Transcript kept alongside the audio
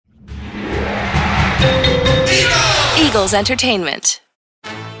Eagles Entertainment.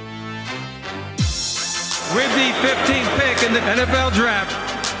 With the 15th pick in the NFL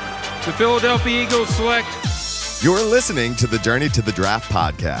Draft, the Philadelphia Eagles select. You're listening to the Journey to the Draft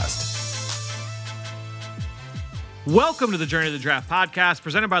podcast. Welcome to the Journey to the Draft podcast,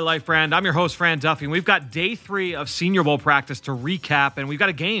 presented by Life Brand. I'm your host, Fran Duffy, and we've got day 3 of Senior Bowl practice to recap, and we've got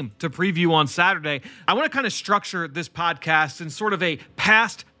a game to preview on Saturday. I want to kind of structure this podcast in sort of a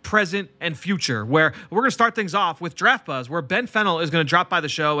past, present, and future, where we're going to start things off with Draft Buzz, where Ben Fennell is going to drop by the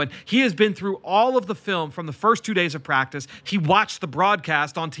show, and he has been through all of the film from the first 2 days of practice. He watched the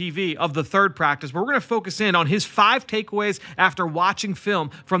broadcast on TV of the third practice, but we're going to focus in on his 5 takeaways after watching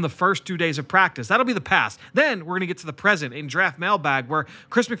film from the first 2 days of practice. That'll be the past. Then we're going to get to the present in Draft Mailbag, where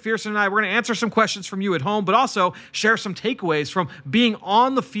Chris McPherson and I, we're going to answer some questions from you at home, but also share some takeaways from being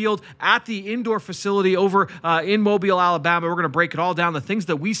on the field at the indoor facility over in Mobile, Alabama. We're going to break it all down, the things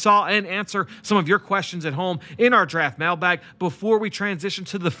that we saw, and answer some of your questions at home in our Draft Mailbag before we transition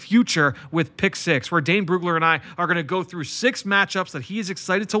to the future with Pick 6, where Dane Brugler and I are going to go through 6 matchups that he is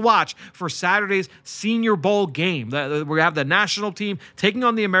excited to watch for Saturday's Senior Bowl game. We have the national team taking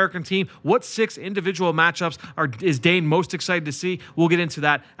on the American team. What 6 individual matchups is Dane most excited to see? We'll get into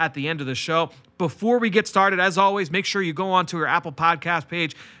that at the end of the show. Before we get started, as always, make sure you go on to your Apple Podcast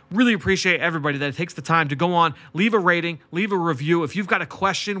page. Really appreciate everybody that takes the time to go on, leave a rating, leave a review. If you've got a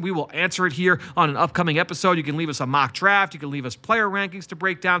question, we will answer it here on an upcoming episode. You can leave us a mock draft. You can leave us player rankings to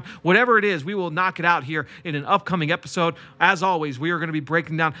break down. Whatever it is, we will knock it out here in an upcoming episode. As always, we are going to be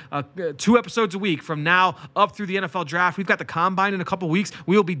breaking down 2 episodes a week from now up through the NFL Draft. We've got the Combine in a couple weeks.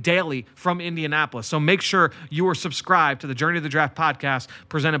 We will be daily from Indianapolis. So make sure you are subscribed to the Journey to the Draft podcast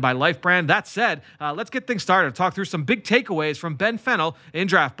presented by Life Brand. That said, let's get things started. Talk through some big takeaways from Ben Fennell in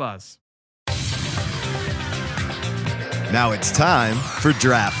Draft Buzz. Now it's time for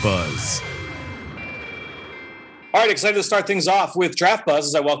Draft Buzz. All right, excited to start things off with Draft Buzz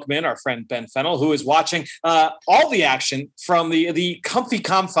as I welcome in our friend Ben Fennell, who is watching all the action from the comfy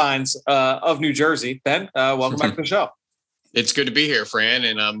confines of New Jersey. Ben, welcome back to the show. It's good to be here, Fran,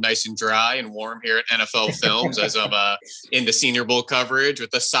 and I'm nice and dry and warm here at NFL Films as I'm in the Senior Bowl coverage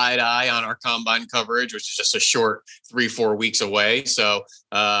with the side eye on our Combine coverage, which is just a short 3-4 weeks away. So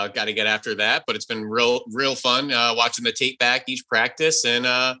got to get after that. But it's been real fun watching the tape back each practice, and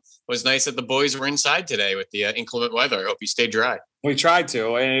it was nice that the boys were inside today with the inclement weather. I hope you stayed dry. We tried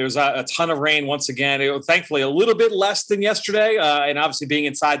to, and it was a ton of rain once again. Thankfully, a little bit less than yesterday, and obviously being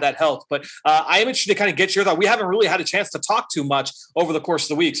inside that helped. But I am interested to kind of get your thoughts. We haven't really had a chance to talk too much over the course of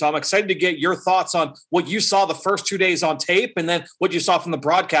the week, so I'm excited to get your thoughts on what you saw the first 2 days on tape and then what you saw from the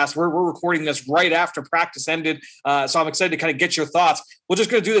broadcast. We're recording this right after practice ended, so I'm excited to kind of get your thoughts. We're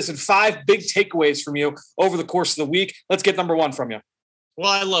just going to do this in 5 big takeaways from you over the course of the week. Let's get number 1 from you. Well,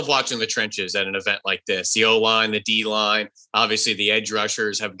 I love watching the trenches at an event like this. The O-line, the D-line, obviously the edge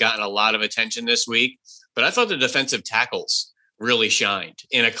rushers have gotten a lot of attention this week. But I thought the defensive tackles really shined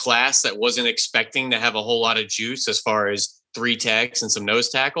in a class that wasn't expecting to have a whole lot of juice as far as 3 techs and some nose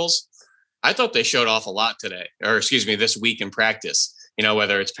tackles. I thought they showed off a lot today, this week in practice. You know,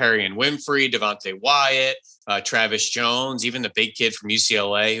 whether it's Perrion Winfrey, Devontae Wyatt, Travis Jones, even the big kid from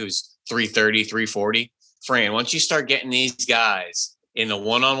UCLA who's 330, 340. Fran, once you start getting these guys in the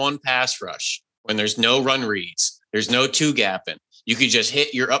one-on-one pass rush, when there's no run reads, there's no 2-gapping, you could just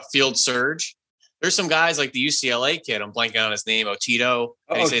hit your upfield surge. There's some guys like the UCLA kid, I'm blanking on his name, Otito.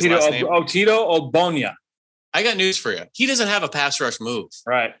 Otito Ogbonnia. I got news for you. He doesn't have a pass rush move.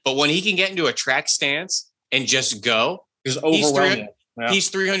 Right. But when he can get into a track stance and just go, he's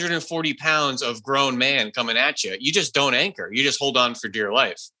 340 pounds of grown man coming at you. You just don't anchor. You just hold on for dear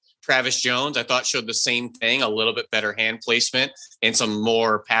life. Travis Jones, I thought, showed the same thing, a little bit better hand placement and some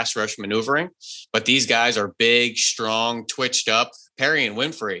more pass rush maneuvering. But these guys are big, strong, twitched up. Perrion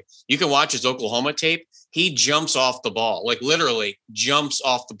Winfrey, you can watch his Oklahoma tape. He jumps off the ball, like literally jumps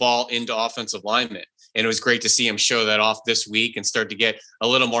off the ball into offensive linemen. And it was great to see him show that off this week and start to get a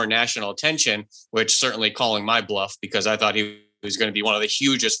little more national attention, which certainly calling my bluff because I thought he was going to be one of the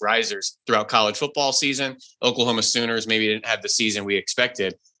hugest risers throughout college football season. Oklahoma Sooners maybe didn't have the season we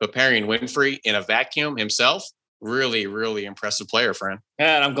expected, but Perrion Winfrey in a vacuum himself, really, really impressive player, friend.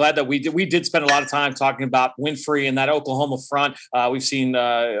 And I'm glad that we did spend a lot of time talking about Winfrey and that Oklahoma front. We've seen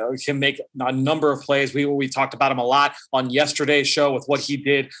him make a number of plays. We talked about him a lot on yesterday's show with what he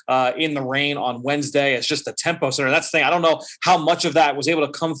did in the rain on Wednesday. It's just the tempo center. That's the thing. I don't know how much of that was able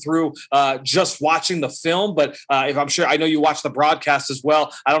to come through just watching the film, but if I'm sure, I know you watched the broadcast as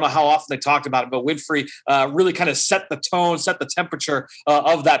well. I don't know how often they talked about it, but Winfrey really kind of set the tone, set the temperature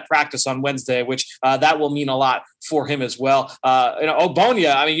of that practice on Wednesday, which that will mean a lot for him as well.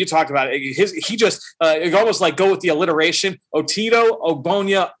 Ogbonnia, I mean, you talked about it. He just almost like go with the alliteration. Otito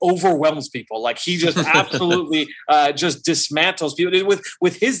Ogbonnia overwhelms people. Like he just absolutely just dismantles people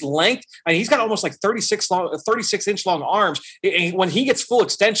with his length. I mean, he's got almost like 36-inch long arms. When he gets full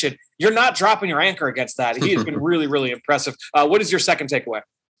extension, you're not dropping your anchor against that. He has been really, really impressive. What is your second takeaway?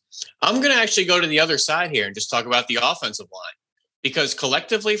 I'm going to actually go to the other side here and just talk about the offensive line, because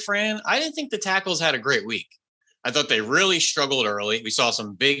collectively, Fran, I didn't think the tackles had a great week. I thought they really struggled early. We saw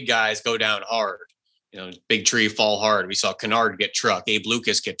some big guys go down hard. Big Tree fall hard. We saw Kennard get trucked. Abe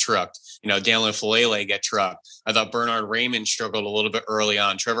Lucas get trucked. Dallin Falele get trucked. I thought Bernard Raymond struggled a little bit early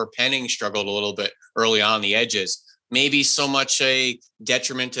on. Trevor Penning struggled a little bit early on the edges. Maybe so much a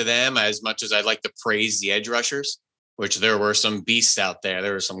detriment to them as much as I'd like to praise the edge rushers, which there were some beasts out there.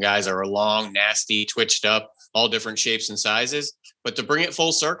 There were some guys that were long, nasty, twitched up, all different shapes and sizes. But to bring it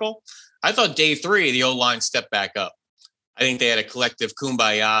full circle, I thought day 3, the O-line stepped back up. I think they had a collective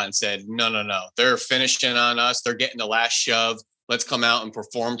kumbaya and said, no. They're finishing on us. They're getting the last shove. Let's come out and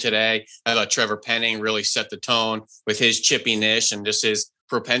perform today. I thought Trevor Penning really set the tone with his chippiness and just his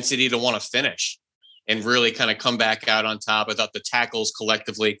propensity to want to finish and really kind of come back out on top. I thought the tackles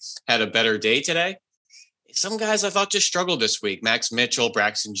collectively had a better day today. Some guys I thought just struggled this week. Max Mitchell,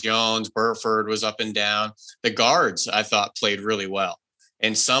 Braxton Jones, Burford was up and down. The guards I thought played really well.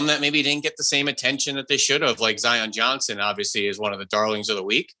 And some that maybe didn't get the same attention that they should have, like Zion Johnson, obviously is one of the darlings of the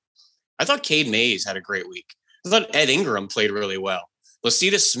week. I thought Cade Mays had a great week. I thought Ed Ingram played really well.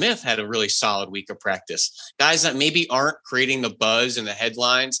 Lacita Smith had a really solid week of practice. Guys that maybe aren't creating the buzz and the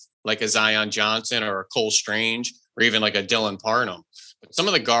headlines like a Zion Johnson or a Cole Strange or even like a Dylan Parham. But some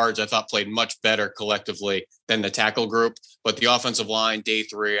of the guards I thought played much better collectively than the tackle group. But the offensive line, day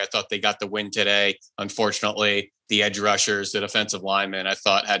 3, I thought they got the win today. Unfortunately, the edge rushers, the defensive linemen, I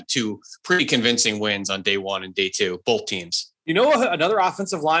thought had 2 pretty convincing wins on day 1 and day 2, both teams. Another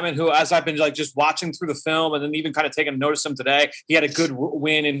offensive lineman who, as I've been just watching through the film and then even kind of taking notice of him today, he had a good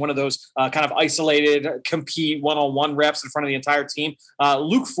win in one of those kind of isolated compete one-on-one reps in front of the entire team.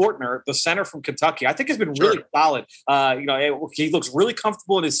 Luke Fortner, the center from Kentucky, I think has been really solid. He looks really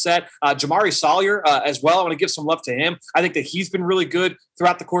comfortable in his set. Jamari Sawyer as well. I want to give some love to him. I think that he's been really good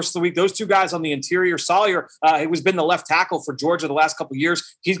throughout the course of the week. Those 2 guys on the interior, Sawyer, who's been the left tackle for Georgia the last couple of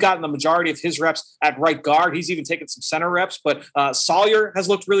years. He's gotten the majority of his reps at right guard. He's even taken some center reps, but Sawyer has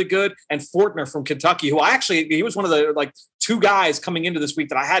looked really good, and Fortner from Kentucky, who he was one of the 2 guys coming into this week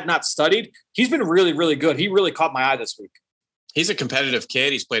that I had not studied. He's been really, really good. He really caught my eye this week. He's a competitive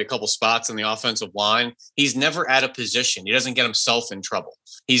kid. He's played a couple spots in the offensive line. He's never out of position. He doesn't get himself in trouble.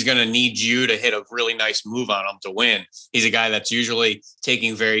 He's going to need you to hit a really nice move on him to win. He's a guy that's usually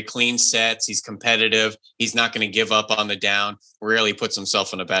taking very clean sets. He's competitive. He's not going to give up on the down. Rarely puts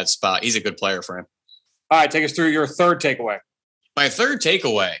himself in a bad spot. He's a good player for him. All right, take us through your third takeaway. My third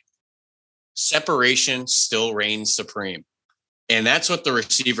takeaway, separation still reigns supreme. And that's what the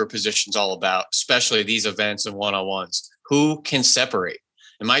receiver position's all about, especially these events and one-on-ones. Who can separate?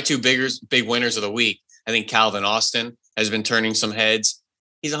 And my 2 big winners of the week, I think Calvin Austin has been turning some heads.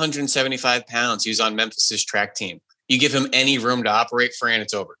 He's 175 pounds. He was on Memphis's track team. You give him any room to operate, Fran,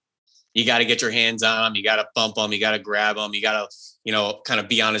 it's over. You got to get your hands on him. You got to bump him. You got to grab him. You got to, kind of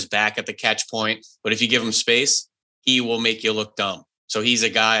be on his back at the catch point. But if you give him space, he will make you look dumb. So he's a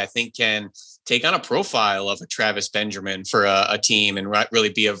guy I think can take on a profile of a Travis Benjamin for a team and really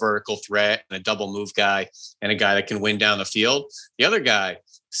be a vertical threat and a double move guy and a guy that can win down the field. The other guy,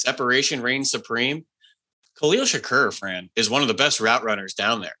 separation reigns supreme. Khalil Shakur, Fran, is one of the best route runners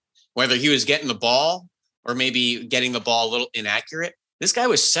down there. Whether he was getting the ball or maybe getting the ball a little inaccurate, this guy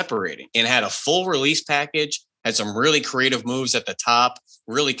was separating and had a full release package, had some really creative moves at the top,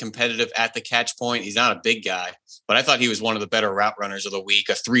 really competitive at the catch point. He's not a big guy, but I thought he was one of the better route runners of the week,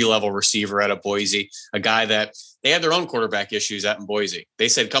 a 3-level receiver out of Boise, a guy that they had their own quarterback issues at in Boise. They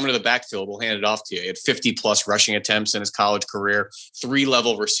said, come into the backfield, we'll hand it off to you. He had 50-plus rushing attempts in his college career,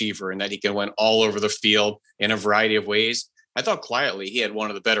 3-level receiver, and that he can win all over the field in a variety of ways. I thought quietly he had one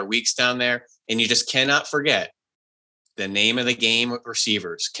of the better weeks down there, and you just cannot forget the name of the game with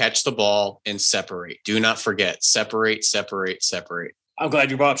receivers: catch the ball and separate. Do not forget, separate, separate, separate. I'm glad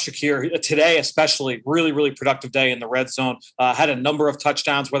you brought up Shakir today, especially really, really productive day in the red zone. Had a number of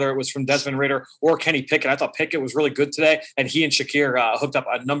touchdowns, whether it was from Desmond Ridder or Kenny Pickett. I thought Pickett was really good today, and he and Shakir hooked up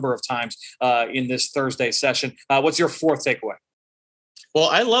a number of times in this Thursday session. What's your 4th takeaway? Well,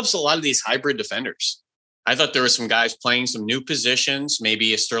 I love a lot of these hybrid defenders. I thought there were some guys playing some new positions,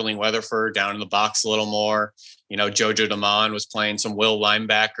 maybe a Sterling Weatherford down in the box a little more. Jojo Damon was playing some will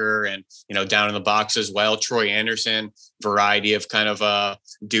linebacker and, down in the box as well. Troy Anderson, variety of kind of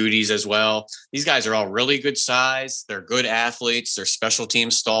duties as well. These guys are all really good size. They're good athletes. They're special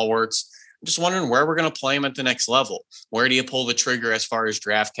team stalwarts. I'm just wondering where we're going to play them at the next level. Where do you pull the trigger as far as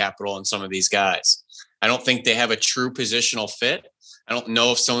draft capital on some of these guys? I don't think they have a true positional fit. I don't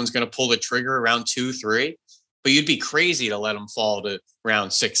know if someone's going to pull the trigger around 2, 3, but you'd be crazy to let them fall to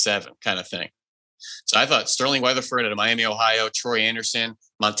round 6, 7 kind of thing. So I thought Sterling Weatherford out of Miami, Ohio, Troy Anderson,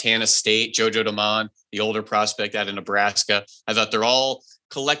 Montana State, Jojo Damon, the older prospect out of Nebraska. I thought they're all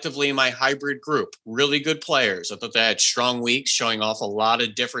collectively in my hybrid group, really good players. I thought they had strong weeks, showing off a lot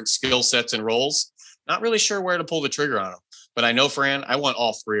of different skill sets and roles. Not really sure where to pull the trigger on them, but I know, Fran, I want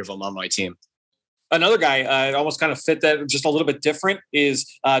all 3 of them on my team. Another guy almost kind of fit that just a little bit different is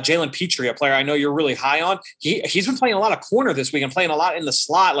Jalen Petrie, a player I know you're really high on. He's been playing a lot of corner this week and playing a lot in the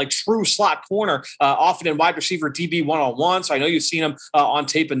slot, like true slot corner, often in wide receiver DB one-on-one. So I know you've seen him on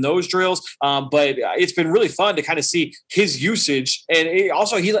tape in those drills, but it's been really fun to kind of see his usage. And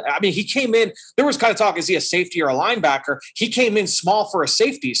he came in, there was kind of talk, is he a safety or a linebacker? He came in small for a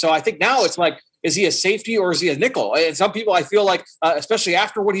safety. So I think now it's like, is he a safety or is he a nickel? And some people, I feel like, especially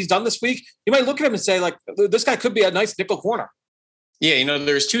after what he's done this week, you might look at him and say, like, this guy could be a nice nickel corner. Yeah,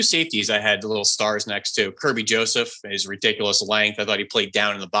 there's 2 safeties I had the little stars next to. Kirby Joseph, his ridiculous length. I thought he played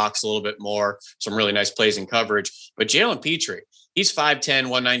down in the box a little bit more. Some really nice plays in coverage. But Jalen Petrie, he's 5'10",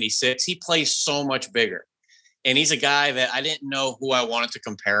 196. He plays so much bigger. And he's a guy that I didn't know who I wanted to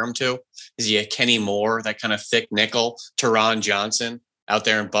compare him to. Is he a Kenny Moore, that kind of thick nickel? Teron Johnson out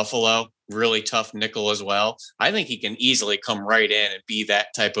there in Buffalo, really tough nickel as well. I think he can easily come right in and be that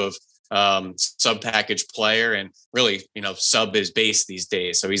type of sub-package player and really, sub his base these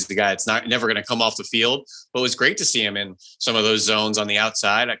days. So he's the guy that's never going to come off the field. But it was great to see him in some of those zones on the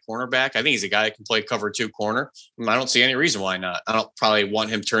outside at cornerback. I think he's a guy that can play cover 2 corner. I don't see any reason why not. I don't probably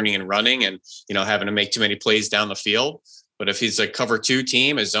want him turning and running and, having to make too many plays down the field. But if he's a cover 2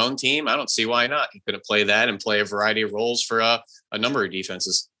 team, a zone team, I don't see why not. He could play that and play a variety of roles for a number of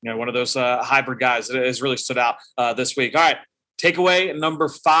defenses. One of those hybrid guys that has really stood out this week. All right, takeaway number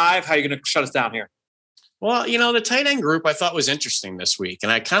 5. How are you going to shut us down here? Well, the tight end group I thought was interesting this week.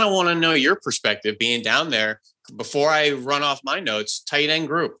 And I kind of want to know your perspective being down there. Before I run off my notes, tight end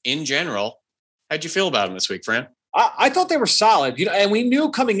group in general, how'd you feel about them this week, Fran? I thought they were solid, and we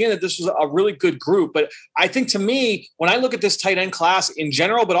knew coming in that this was a really good group. But I think, to me, when I look at this tight end class in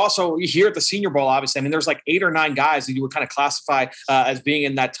general, but also here at the Senior Bowl, obviously, there's like 8 or 9 guys that you would kind of classify as being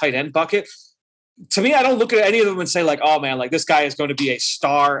in that tight end bucket. To me, I don't look at any of them and say, like, oh man, like this guy is going to be a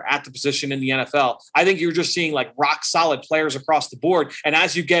star at the position in the NFL. I think you're just seeing like rock solid players across the board. And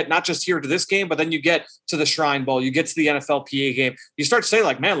as you get not just here to this game, but then you get to the Shrine Bowl, you get to the NFLPA game, you start to say,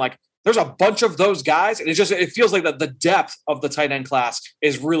 like, man, like, there's a bunch of those guys, and it feels like that the depth of the tight end class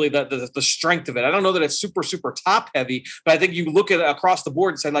is really the strength of it. I don't know that it's super, super top heavy, but I think you look at it across the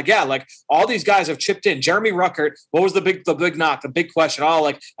board and say, like, yeah, like all these guys have chipped in. Jeremy Ruckert, what was the big knock, the big question? Oh,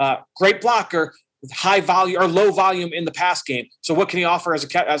 like great blocker, high volume or low volume in the pass game. So what can he offer as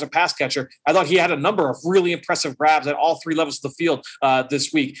a pass catcher? I thought he had a number of really impressive grabs at all 3 levels of the field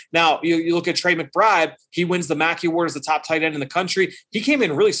this week. Now you look at Trey McBride, he wins the Mackey Award as the top tight end in the country. He came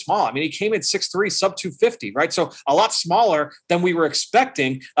in really small. He came in 6'3", sub 250, right? So a lot smaller than we were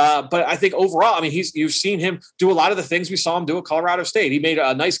expecting. But I think overall, you've seen him do a lot of the things we saw him do at Colorado State. He made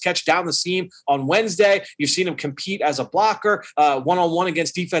a nice catch down the seam on Wednesday. You've seen him compete as a blocker, one-on-one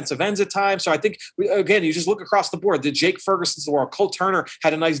against defensive ends at times. So I think, again, you just look across the board. The Jake Ferguson's of the world. Cole Turner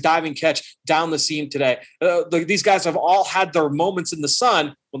had a nice diving catch down the seam today. These guys have all had their moments in the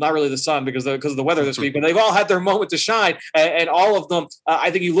sun. Well, not really the sun because of the weather this week, but they've all had their moment to shine. And all of them,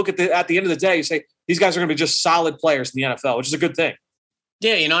 I think you look at the end of the day, you say, these guys are going to be just solid players in the NFL, which is a good thing.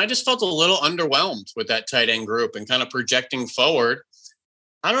 Yeah, I just felt a little underwhelmed with that tight end group and kind of projecting forward.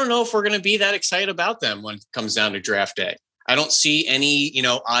 I don't know if we're going to be that excited about them when it comes down to draft day. I don't see any,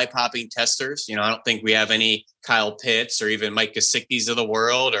 eye-popping testers. I don't think we have any Kyle Pitts or even Mike Gesicki's of the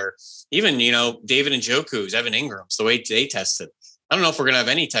world or even, David Njoku's, Evan Ingram's, the way they tested. I don't know if we're going to have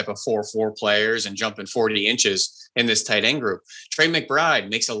any type of 4-4 players and jumping 40 inches in this tight end group. Trey McBride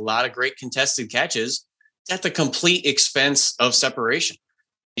makes a lot of great contested catches at the complete expense of separation.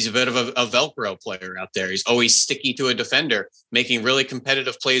 He's a bit of a Velcro player out there. He's always sticky to a defender, making really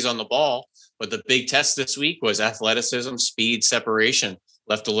competitive plays on the ball. But the big test this week was athleticism, speed, separation,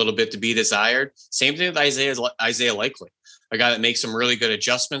 left a little bit to be desired. Same thing with Isaiah Likely, a guy that makes some really good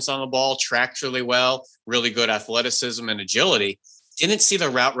adjustments on the ball, tracks really well, really good athleticism and agility. Didn't see the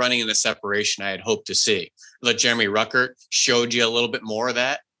route running and the separation I had hoped to see. Jeremy Ruckert showed you a little bit more of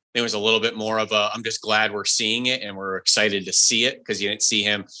that. There was a little bit more of I'm just glad we're seeing it and we're excited to see it, because you didn't see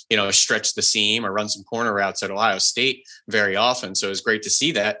him, stretch the seam or run some corner routes at Ohio State very often. So it was great to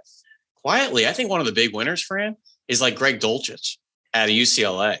see that. Quietly, I think one of the big winners, Fran, is like Greg Dulcich out of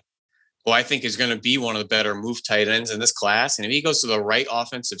UCLA, who I think is going to be one of the better move tight ends in this class. And if he goes to the right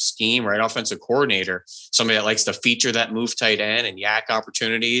offensive scheme, right offensive coordinator, somebody that likes to feature that move tight end and yak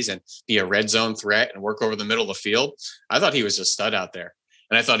opportunities and be a red zone threat and work over the middle of the field, I thought he was a stud out there.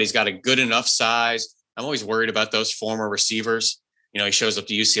 And I thought he's got a good enough size. I'm always worried about those former receivers. He shows up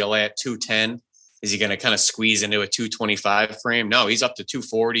to UCLA at 210. Is he going to kind of squeeze into a 225 frame? No, he's up to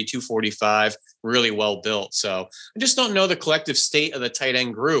 240, 245, really well built. So I just don't know the collective state of the tight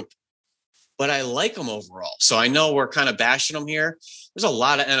end group, but I like them overall. So I know we're kind of bashing them here. There's a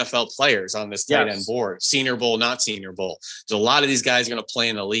lot of NFL players on this tight end board, Senior Bowl, not Senior Bowl. There's a lot of these guys going to play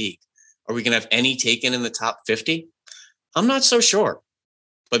in the league. Are we going to have any taken in the top 50? I'm not so sure.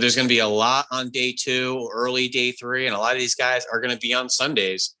 But there's going to be a lot on day 2, early day 3, and a lot of these guys are going to be on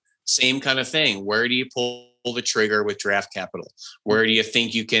Sundays. Same kind of thing. Where do you pull the trigger with draft capital? Where do you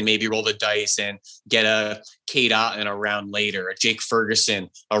think you can maybe roll the dice and get a Cade Otton a round later, a Jake Ferguson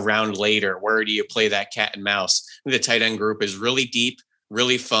a round later? Where do you play that cat and mouse? The tight end group is really deep,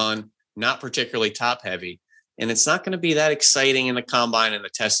 really fun, not particularly top heavy. And it's not going to be that exciting in the combine and the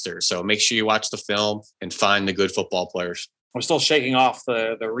tester. So make sure you watch the film and find the good football players. I'm still shaking off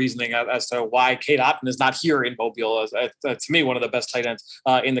the reasoning as to why Cade Otton is not here in Mobile. To me, one of the best tight ends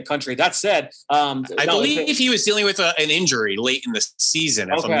in the country. That said, I believe he was dealing with an injury late in the season,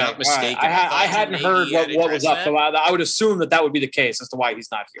 if I'm not mistaken. Right. I hadn't heard what was up, so I would assume that would be the case as to why he's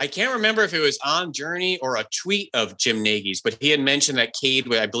not here. I can't remember if it was on Journey or a tweet of Jim Nagy's, but he had mentioned that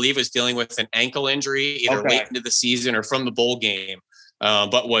Cade, I believe, was dealing with an ankle injury either late into the season or from the bowl game.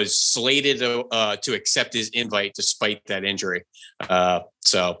 But was slated to accept his invite despite that injury.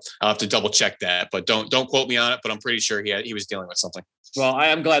 So I'll have to double check that, but don't quote me on it, but I'm pretty sure he was dealing with something. Well, I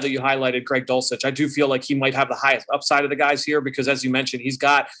am glad that you highlighted Greg Dulcich. I do feel like he might have the highest upside of the guys here because, as you mentioned, he's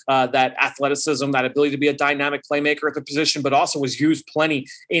got that athleticism, that ability to be a dynamic playmaker at the position, but also was used plenty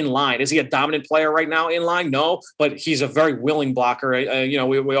in line. Is he a dominant player right now in line? No, but he's a very willing blocker.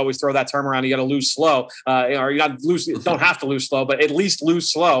 We always throw that term around. You got to lose slow, or you don't have to lose slow, but at least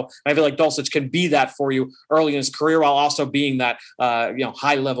lose slow. And I feel like Dulcich can be that for you early in his career while also being that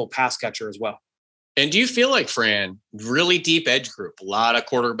high level pass catcher as well. And do you feel like, Fran, really deep edge group, a lot of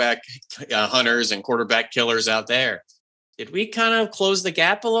quarterback hunters and quarterback killers out there? Did we kind of close the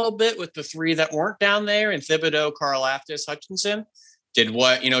gap a little bit with the 3 that weren't down there in Thibodeau, Karlaftis, Hutchinson? Did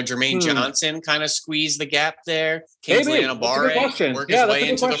Jermaine Johnson kind of squeeze the gap there? Kingsley Anabare work his way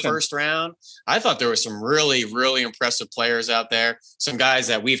into the first round? I thought there were some really, really impressive players out there. Some guys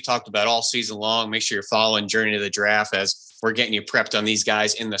that we've talked about all season long. Make sure you're following Journey to the Draft as we're getting you prepped on these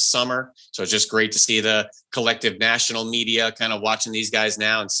guys in the summer. So it's just great to see the collective national media kind of watching these guys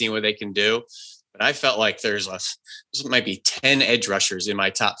now and seeing what they can do. But I felt like there might be 10 edge rushers in my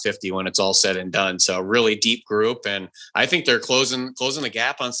top 50 when it's all said and done. So really deep group. And I think they're closing the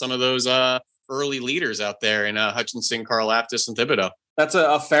gap on some of those early leaders out there in Hutchinson, Karlaftis, and Thibodeau. That's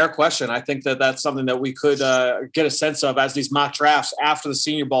a fair question. I think that's something that we could get a sense of as these mock drafts after the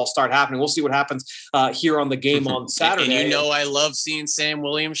Senior Bowl start happening. We'll see what happens here on the game on Saturday. And I love seeing Sam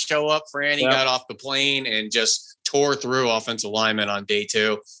Williams show up. Fran, he got off the plane and just tore through offensive linemen on day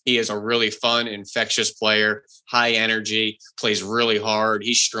 2. He is a really fun, infectious player, high energy, plays really hard.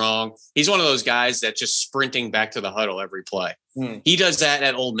 He's strong. He's one of those guys that just sprinting back to the huddle every play. He does that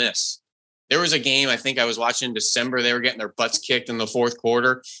at Ole Miss. There was a game I think I was watching in December. They were getting their butts kicked in the fourth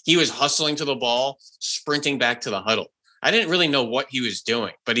quarter. He was hustling to the ball, sprinting back to the huddle. I didn't really know what he was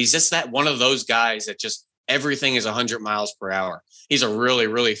doing, but he's just that one of those guys that just everything is 100 miles per hour. He's a really,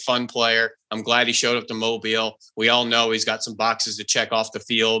 really fun player. I'm glad he showed up to Mobile. We all know he's got some boxes to check off the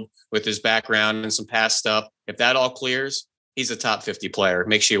field with his background and some past stuff. If that all clears, he's a top 50 player.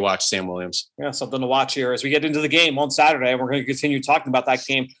 Make sure you watch Sam Williams. Yeah, something to watch here as we get into the game on Saturday. We're going to continue talking about that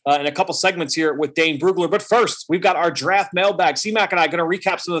game in a couple segments here with Dane Brugler. But first, we've got our draft mailbag. C-Mac and I are going to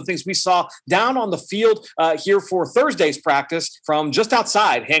recap some of the things we saw down on the field here for Thursday's practice from just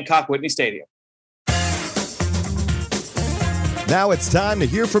outside Hancock Whitney Stadium. Now it's time to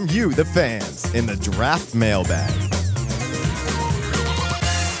hear from you, the fans, in the draft mailbag.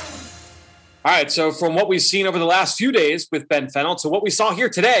 All right, so from what we've seen over the last few days with Ben Fennell to what we saw here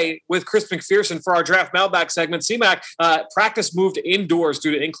today with Chris McPherson for our draft mailbag segment, C-Mac, practice moved indoors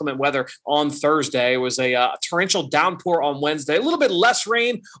due to inclement weather on Thursday. It was a torrential downpour on Wednesday, a little bit less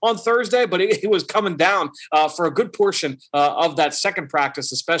rain on Thursday, but it was coming down for a good portion of that second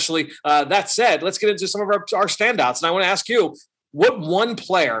practice, especially. That said, let's get into some of our standouts. And I want to ask you, what one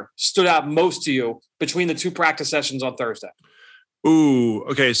player stood out most to you between the 2 practice sessions on Thursday? Ooh,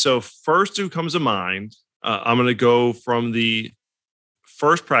 okay. So first who comes to mind, I'm going to go from the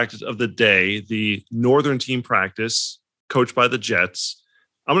first practice of the day, the Northern team practice coached by the Jets.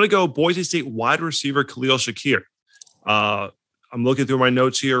 I'm going to go Boise State wide receiver Khalil Shakir. I'm looking through my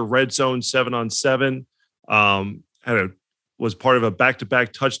notes here. Red zone 7-on-7. Was part of a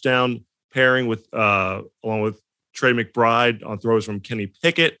back-to-back touchdown pairing with along with Trey McBride on throws from Kenny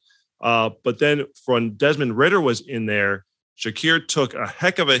Pickett. But then when Desmond Ridder was in there, Shakir took a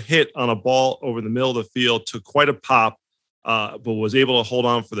heck of a hit on a ball over the middle of the field, took quite a pop, but was able to hold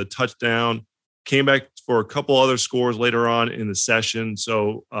on for the touchdown. Came back for a couple other scores later on in the session.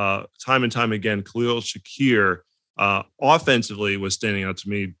 So time and time again, Khalil Shakir offensively was standing out to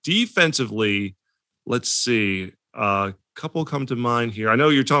me. Defensively, let's see, a couple come to mind here. I know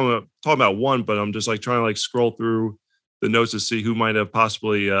you're talking about one, but I'm just like trying to like scroll through the notes to see who might have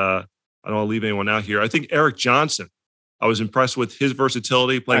possibly. I don't want to leave anyone out here. I think Eric Johnson. I was impressed with his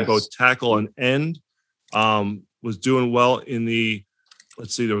versatility, playing both tackle and end. Was doing well in the.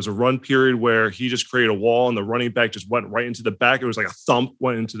 Let's see, there was a run period where he just created a wall and the running back just went right into the back. It was like a thump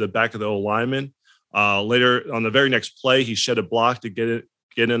went into the back of the O-lineman. Later on the very next play, he shed a block to get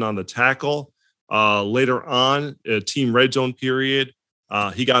in on the tackle. Later on, a team red zone period,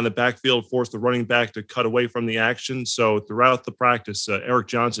 he got in the backfield, forced the running back to cut away from the action. So throughout the practice, Eric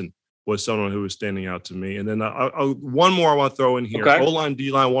Johnson was someone who was standing out to me. And then one more I want to throw in here. Okay. O-line,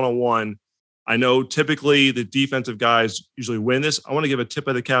 D-line, 1-on-1. I know typically the defensive guys usually win this. I want to give a tip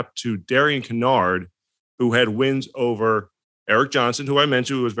of the cap to Darian Kennard, who had wins over Eric Johnson, who I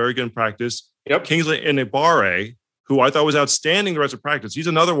mentioned, who was very good in practice. Yep. Kingsley Enagbare, who I thought was outstanding the rest of practice. He's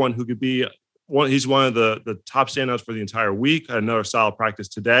another one who could be he's one of the top standouts for the entire week. Had another solid practice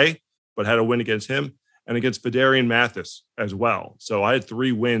today, but had a win against him and against Fedarian Mathis as well. So I had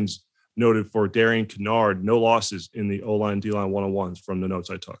 3 wins noted for Darian Kennard, no losses in the O-line, D-line 1-on-1s from the notes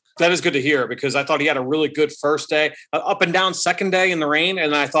I took. That is good to hear because I thought he had a really good first day, up and down second day in the rain.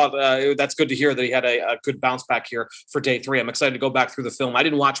 And I thought that's good to hear that he had a good bounce back here for day 3. I'm excited to go back through the film. I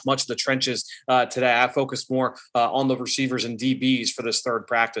didn't watch much of the trenches today. I focused more on the receivers and DBs for this third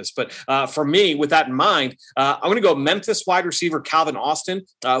practice. But for me, with that in mind, I'm going to go Memphis wide receiver Calvin Austin,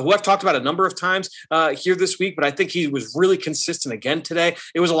 who I've talked about a number of times here this week, but I think he was really consistent again today.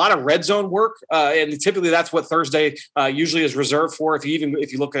 It was a lot of red zone work, and typically that's what Thursday usually is reserved for. If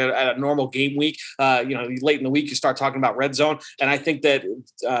you look at a normal game week, late in the week you start talking about red zone, and I think that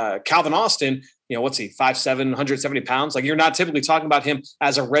Calvin Austin, what's he, 5'7", 170 pounds? Like, you're not typically talking about him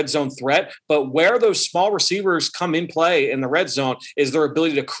as a red zone threat, but where those small receivers come in play in the red zone is their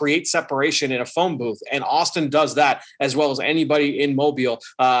ability to create separation in a phone booth. And Austin does that as well as anybody in Mobile.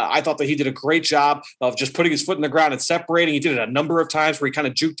 I thought that he did a great job of just putting his foot in the ground and separating. He did it a number of times where he kind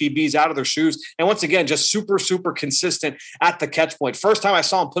of juked DBs out of their shoes. And once again, just super, super consistent at the catch point. First time I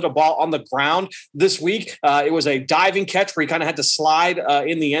saw him put a ball on the ground this week, it was a diving catch where he kind of had to slide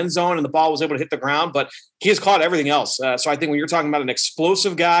in the end zone and the ball was able to hit the ground, but he has caught everything else. So I think when you're talking about an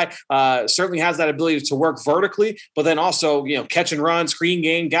explosive guy, certainly has that ability to work vertically, but then also, catch and run, screen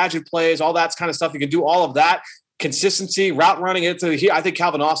game, gadget plays, all that kind of stuff. You can do all of that. Consistency, route running. I think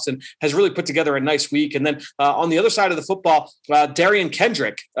Calvin Austin has really put together a nice week. And then on the other side of the football, Darian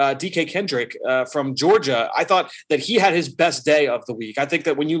Kendrick, DK Kendrick from Georgia, I thought that he had his best day of the week. I think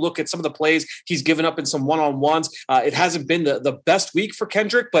that when you look at some of the plays he's given up in some one-on-ones, it hasn't been the best week for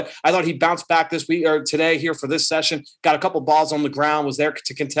Kendrick, but I thought he bounced back this week or today here for this session, got a couple balls on the ground, was there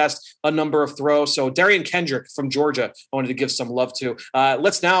to contest a number of throws. So Darian Kendrick from Georgia, I wanted to give some love to.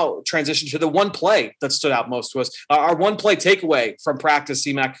 Let's now transition to the one play that stood out most to us. Our one play takeaway from practice,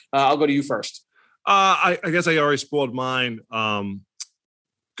 C-Mac. I'll go to you first. I guess I already spoiled mine.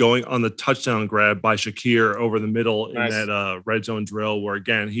 Going on the touchdown grab by Shakir over the middle nice. In that red zone drill where,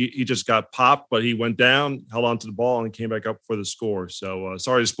 again, he just got popped, but he went down, held on to the ball, and came back up for the score. So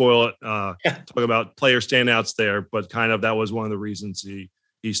sorry to spoil it. Talk about player standouts there, but kind of that was one of the reasons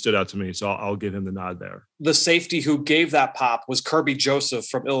he stood out to me. So I'll give him the nod there. The safety who gave that pop was Kirby Joseph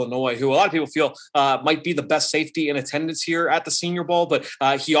from Illinois, who a lot of people feel might be the best safety in attendance here at the Senior Bowl. But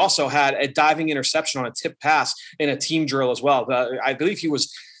he also had a diving interception on a tip pass in a team drill as well. I believe he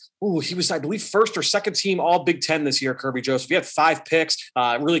was He was, I believe, first or second team all Big Ten this year, Kirby Joseph. He had 5 picks,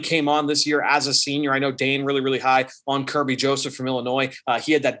 really came on this year as a senior. I know Dane really, really high on Kirby Joseph from Illinois.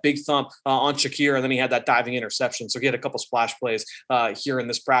 He had that big thump on Shakir, and then he had that diving interception. So he had a couple splash plays here in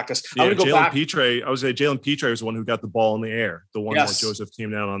this practice. Yeah, Jalen Petre, I would say Jalen Petre was the one who got the ball in the air, the one where Joseph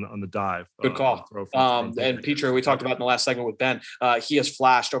came down on the dive. Good call. And Petre, we talked about in the last segment with Ben, he has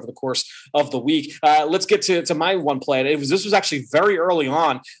flashed over the course of the week. Let's get to my one play. This was actually very early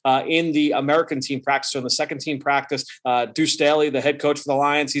on in the American team practice. So in the second team practice, Deuce Staley, the head coach for the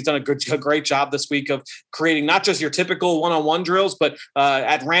Lions, he's done a great job this week of creating not just your typical one-on-one drills, but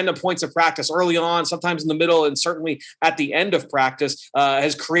at random points of practice early on, sometimes in the middle, and certainly at the end of practice,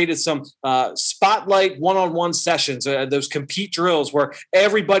 has created some spotlight one-on-one sessions, those compete drills where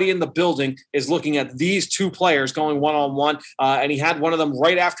everybody in the building is looking at these 2 players going one-on-one. And he had one of them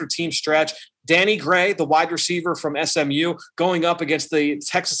right after team stretch. Danny Gray, the wide receiver from SMU, going up against the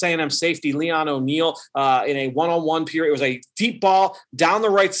Texas A&M safety Leon O'Neal in a one-on-one period. It was a deep ball down the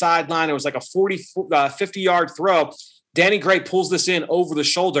right sideline. It was like a 50-yard throw. Danny Gray pulls this in over the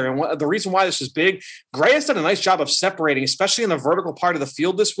shoulder. And the reason why this is big, Gray has done a nice job of separating, especially in the vertical part of the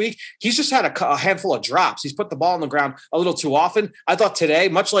field this week. He's just had a handful of drops. He's put the ball on the ground a little too often. I thought today,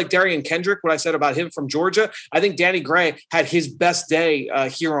 much like Darian Kendrick, what I said about him from Georgia, I think Danny Gray had his best day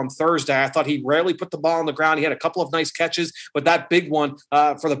here on Thursday. I thought he rarely put the ball on the ground. He had a couple of nice catches, but that big one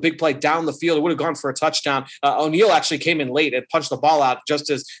for the big play down the field, it would have gone for a touchdown. O'Neal actually came in late and punched the ball out just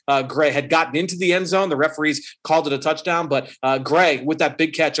as Gray had gotten into the end zone. The referees called it a touchdown. But Gray, with that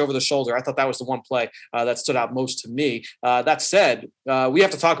big catch over the shoulder, I thought that was the one play that stood out most to me. That said, we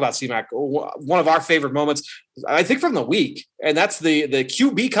have to talk about CMAC. One of our favorite moments, I think, from the week, and that's the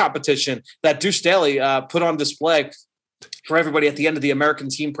QB competition that Deuce Staley put on display for everybody at the end of the American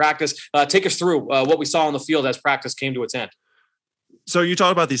team practice. Take us through what we saw on the field as practice came to its end. So you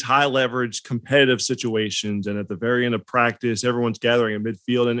talk about these high leverage competitive situations, and at the very end of practice, everyone's gathering in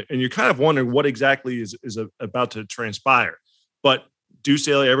midfield, and you're kind of wondering what exactly is about to transpire. But Deuce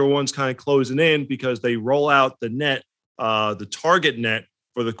Staley, everyone's kind of closing in because they roll out the net, the target net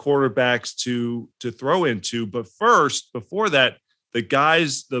for the quarterbacks to throw into. But first, before that, the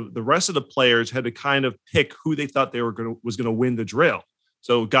guys, the rest of the players had to kind of pick who they thought was going to win the drill.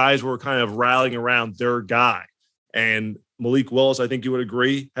 So guys were kind of rallying around their guy. And Malik Willis, I think you would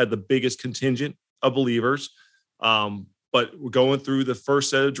agree, had the biggest contingent of believers. But we're going through the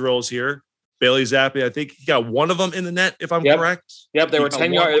first set of drills here. Bailey Zappi, I think he got one of them in the net, if I'm correct. Yep, they were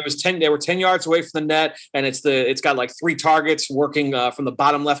 10 yards. They were 10 yards away from the net, and it's got like 3 targets working from the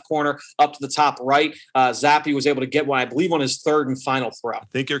bottom left corner up to the top right. Zappi was able to get one, I believe, on his third and final throw. I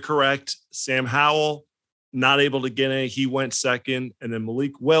think you're correct. Sam Howell, not able to get in. He went second. And then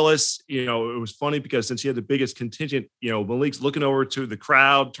Malik Willis, it was funny because since he had the biggest contingent, Malik's looking over to the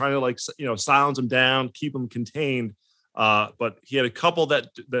crowd, trying to silence him down, keep him contained. But he had a couple that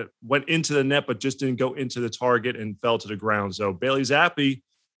went into the net, but just didn't go into the target and fell to the ground. So Bailey Zappi,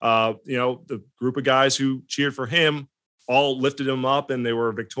 the group of guys who cheered for him all lifted him up and they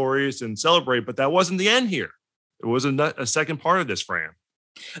were victorious and celebrate. But that wasn't the end here. It was a second part of this, Fran.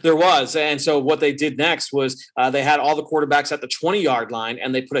 There was. And so what they did next was they had all the quarterbacks at the 20-yard line,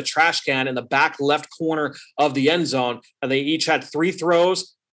 and they put a trash can in the back left corner of the end zone. And they each had 3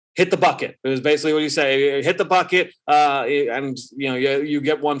 throws. Hit the bucket. It was basically what you say. Hit the bucket, and you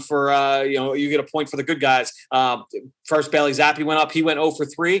get one for you get a point for the good guys. First, Bailey Zappi went up. He went 0 for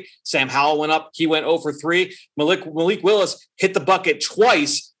 3. Sam Howell went up. He went 0 for 3. Malik Willis hit the bucket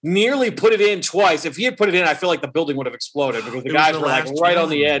twice. Nearly put it in twice. If he had put it in, I feel like the building would have exploded because the guys were like right on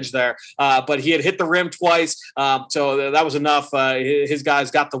the edge there. But he had hit the rim twice. So that was enough. His guys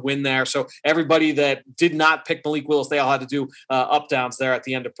got the win there. So everybody that did not pick Malik Willis, they all had to do up downs there at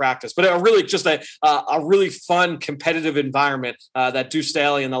the end of practice. But a really fun competitive environment that Deuce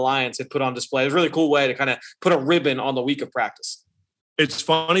Staley and the Lions had put on display. It was a really cool way to kind of put a ribbon on the week of practice. It's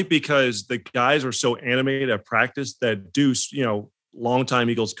funny because the guys are so animated at practice that Deuce, longtime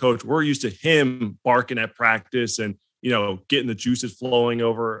Eagles coach, we're used to him barking at practice and, getting the juices flowing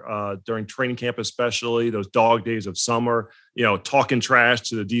over during training camp, especially those dog days of summer, talking trash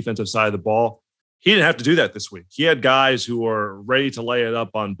to the defensive side of the ball. He didn't have to do that this week. He had guys who were ready to lay it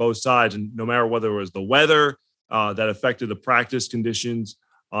up on both sides. And no matter whether it was the weather that affected the practice conditions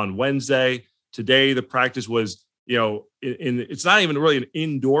on Wednesday, today, the practice was, it's not even really an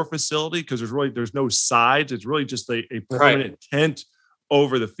indoor facility because there's no sides. It's really just a permanent tent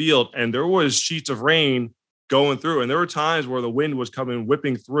over the field. And there was sheets of rain going through. And there were times where the wind was coming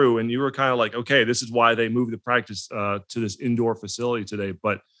whipping through. And you were kind of like, okay, this is why they moved the practice to this indoor facility today.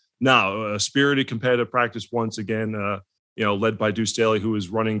 But no, a spirited competitive practice once again. led by Deuce Staley, who is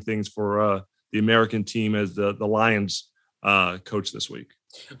running things for the American team as the Lions coach this week.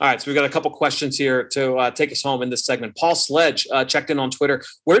 All right, so we've got a couple questions here to take us home in this segment. Paul Sledge checked in on Twitter.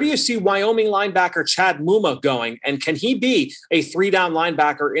 Where do you see Wyoming linebacker Chad Muma going, and can he be a 3-down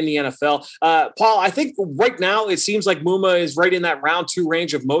linebacker in the NFL? Paul, I think right now it seems like Muma is right in that round 2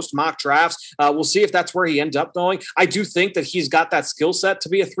 range of most mock drafts. We'll see if that's where he ends up going. I do think that he's got that skill set to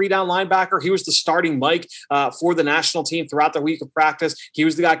be a 3-down linebacker. He was the starting Mike for the national team throughout the week of practice. He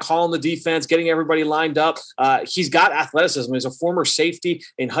was the guy calling the defense, getting everybody lined up. He's got athleticism. He's a former safety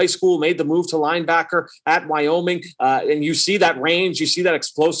in high school, made the move to linebacker at Wyoming. And you see that range, you see that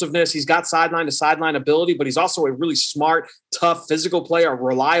explosiveness. He's got sideline to sideline ability, but he's also a really smart, tough physical player, a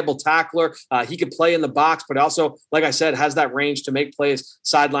reliable tackler. He can play in the box, but also, like I said, has that range to make plays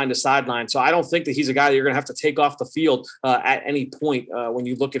sideline to sideline. So I don't think that he's a guy that you're going to have to take off the field at any point when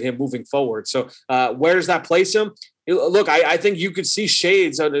you look at him moving forward. So where does that place him? Look, I think you could see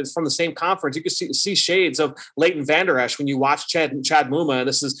shades from the same conference. You could see shades of Leighton Vander Esch when you watch Chad Muma. And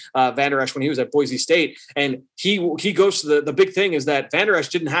this is Vander Esch when he was at Boise State. And he goes to the big thing is that Vander Esch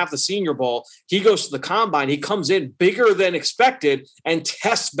didn't have the Senior Bowl. He goes to the combine. He comes in bigger than expected and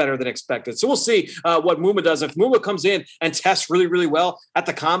tests better than expected. So we'll see what Muma does. If Muma comes in and tests really, really well at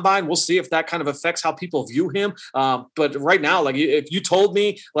the combine, we'll see if that kind of affects how people view him. But right now, like if you told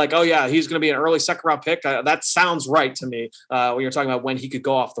me like, oh yeah, he's going to be an early 2nd round pick, that sounds right to me when you're talking about when he could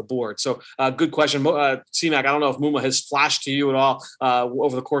go off the board. So good question. C-Mac, I don't know if Muma has flashed to you at all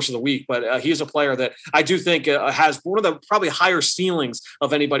over the course of the week, but he's a player that I do think has one of the probably higher ceilings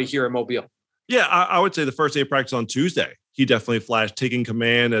of anybody here in Mobile. Yeah, I would say the first day of practice on Tuesday, he definitely flashed, taking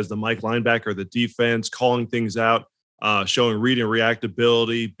command as the Mike linebacker of the defense, calling things out, showing read and react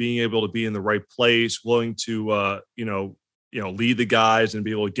ability, being able to be in the right place, willing to, lead the guys and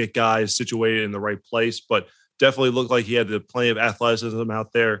be able to get guys situated in the right place. But definitely looked like he had plenty of athleticism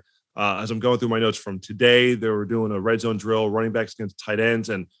out there. As I'm going through my notes from today, they were doing a red zone drill, running backs against tight ends,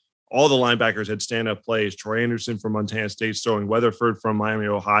 and all the linebackers had stand-up plays. Troy Anderson from Montana State, throwing Weatherford from Miami,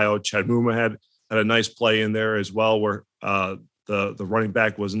 Ohio. Chad Muma had a nice play in there as well, where the running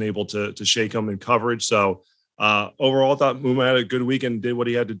back wasn't able to shake him in coverage. So overall, I thought Muma had a good week and did what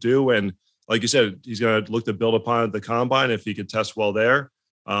he had to do. And like you said, he's going to look to build upon the combine if he could test well there.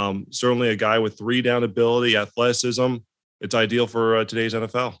 Certainly a guy with 3-down ability, athleticism. It's ideal for today's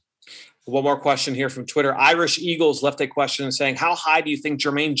NFL. One more question here from Twitter. Irish Eagles left a question saying, how high do you think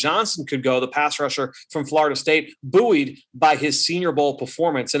Jermaine Johnson could go, the pass rusher from Florida State, buoyed by his Senior Bowl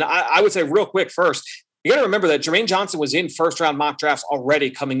performance? And I would say real quick first, you got to remember that Jermaine Johnson was in 1st-round mock drafts already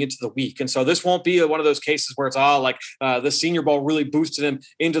coming into the week. And so this won't be one of those cases where it's the Senior Bowl really boosted him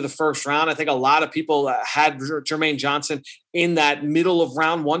into the 1st round. I think a lot of people had Jermaine Johnson in that middle of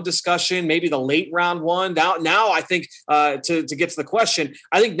round 1 discussion, maybe the late round 1. Now I think to get to the question,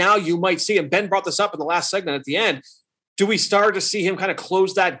 I think now you might see, and Ben brought this up in the last segment at the end, do we start to see him kind of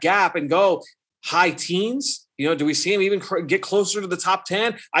close that gap and go high teens? Do we see him even get closer to the top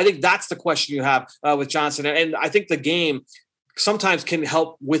 10? I think that's the question you have with Johnson. And I think the game sometimes can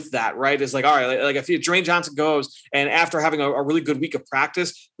help with that, right? It's like, all right, like if Jermaine Johnson goes and after having a really good week of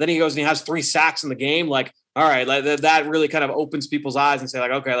practice, then he goes and he has 3 sacks in the game, like, all right, like that really kind of opens people's eyes and say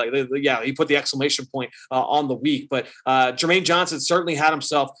like, okay, like, yeah, he put the exclamation point on the week. But Jermaine Johnson certainly had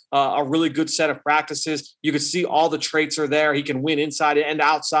himself a really good set of practices. You could see all the traits are there. He can win inside and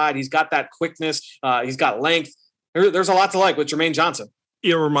outside. He's got that quickness. He's got length. There's a lot to like with Jermaine Johnson.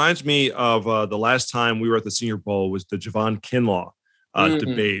 It reminds me of the last time we were at the Senior Bowl was the Javon Kinlaw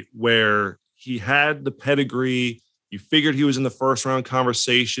debate, where he had the pedigree. You figured he was in the 1st-round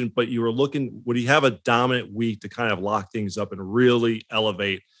conversation, but you were looking, would he have a dominant week to kind of lock things up and really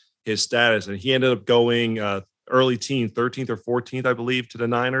elevate his status? And he ended up going early teen, 13th or 14th, I believe, to the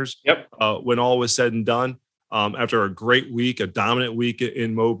Niners. Yep. When all was said and done, after a great week, a dominant week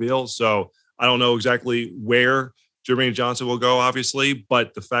in Mobile. So I don't know exactly where Jermaine Johnson will go, obviously,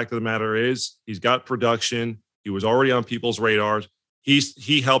 but the fact of the matter is he's got production. He was already on people's radars.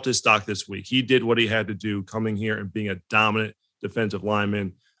 He helped his stock this week. He did what he had to do coming here and being a dominant defensive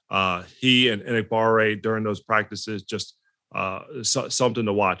lineman. He and Enikbare during those practices, just something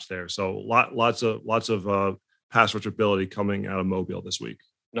to watch there. So lots of pass rush ability coming out of Mobile this week.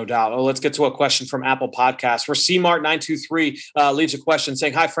 No doubt. Oh, let's get to a question from Apple Podcasts, where CMart923 leaves a question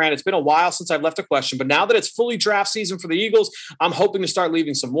saying, "Hi, Fran. It's been a while since I've left a question, but now that it's fully draft season for the Eagles, I'm hoping to start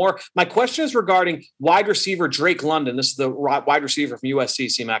leaving some more. My question is regarding wide receiver Drake London." This is the wide receiver from USC,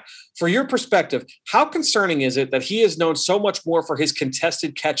 CMAC. "For your perspective, how concerning is it that he is known so much more for his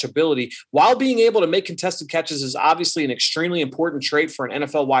contested catch ability? While being able to make contested catches is obviously an extremely important trait for an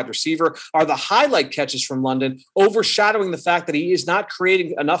NFL wide receiver, are the highlight catches from London overshadowing the fact that he is not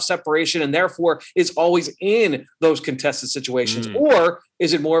creating enough separation and therefore is always in those contested situations? Or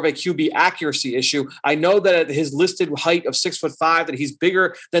is it more of a QB accuracy issue? I know that at his listed height of 6'5", that he's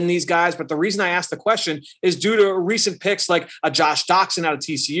bigger than these guys, but the reason I asked the question is due to recent picks like a Josh Doxson out of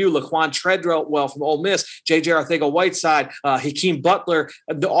TCU, Laquan Treadwell from Ole Miss, J.J. Arcega-Whiteside, Hakeem Butler,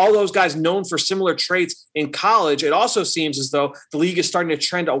 all those guys known for similar traits in college. It also seems as though the league is starting to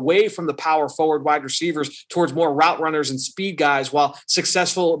trend away from the power forward wide receivers towards more route runners and speed guys, while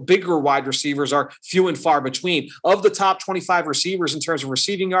successful bigger wide receivers are few and far between. Of the top 25 receivers in terms of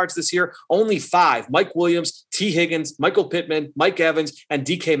receiving yards this year, only 5, Mike Williams, T. Higgins, Michael Pittman, Mike Evans, and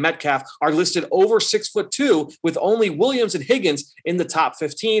DK Metcalf, are listed over 6'2", with only Williams and Higgins in the top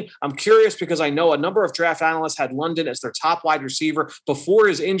 15. I'm curious because I know a number of draft analysts had London as their top wide receiver before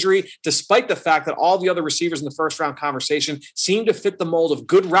his injury, despite the fact that all the other receivers in the first round conversation seem to fit the mold of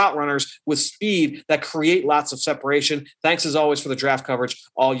good route runners with speed that create lots of separation. Thanks as always for the draft coverage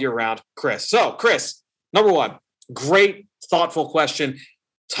all year round, Chris." So, Chris, number one, great, thoughtful question.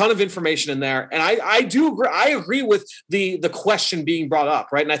 Ton of information in there. And I do agree. I agree with the question being brought up,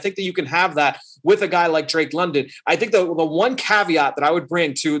 right? And I think that you can have that with a guy like Drake London. I think the one caveat that I would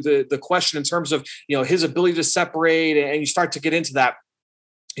bring to the question in terms of, his ability to separate, and you start to get into that,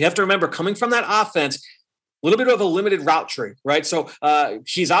 you have to remember, coming from that offense, a little bit of a limited route tree, right? So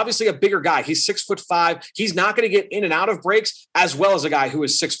he's obviously a bigger guy. He's 6'5". He's not going to get in and out of breaks as well as a guy who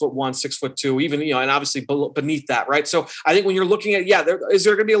is 6'1", 6'2", even, and obviously beneath that, right? So I think when you're looking at, is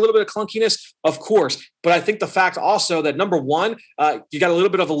there going to be a little bit of clunkiness? Of course. But I think the fact also that, number one, you got a little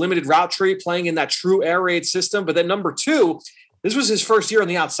bit of a limited route tree playing in that true air raid system. But then number two, this was his first year on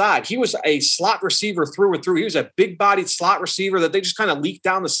the outside. He was a slot receiver through and through. He was a big-bodied slot receiver that they just kind of leaked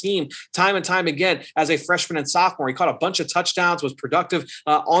down the seam time and time again as a freshman and sophomore. He caught a bunch of touchdowns, was productive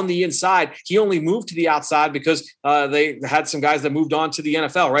on the inside. He only moved to the outside because they had some guys that moved on to the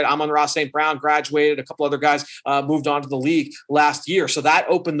NFL, right? Amon-Ra St. Brown graduated. A couple other guys moved on to the league last year. So that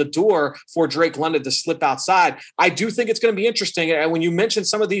opened the door for Drake London to slip outside. I do think it's going to be interesting. And when you mention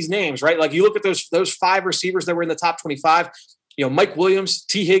some of these names, right, like you look at those 5 receivers that were in the top 25, Mike Williams,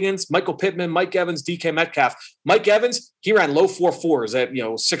 T. Higgins, Michael Pittman, Mike Evans, DK Metcalf. Mike Evans, he ran low 4.4s at,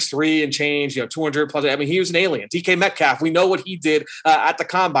 6'3" and change, 200 plus. I mean, he was an alien. DK Metcalf, we know what he did at the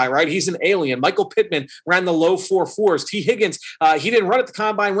combine, right? He's an alien. Michael Pittman ran the low 4.4s. T. Higgins, he didn't run at the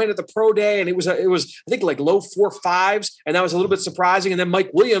combine, went at the pro day, and it was I think like low 4.5s, and that was a little bit surprising. And then Mike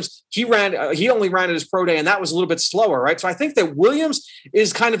Williams, he only ran at his pro day, and that was a little bit slower, right? So I think that Williams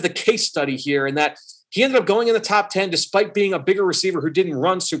is kind of the case study here, in that he ended up going in the top 10 despite being a bigger receiver who didn't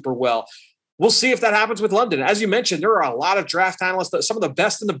run super well. We'll see if that happens with London. As you mentioned, there are a lot of draft analysts, some of the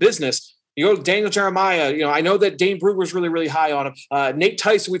best in the business. You go to Daniel Jeremiah. I know that Dane Brugler was really, really high on him. Nate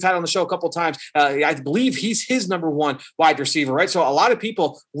Tyson, we've had on the show a couple of times. I believe he's his number 1 wide receiver, right? So a lot of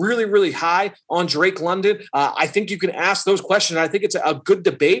people really, really high on Drake London. I think you can ask those questions. I think it's a good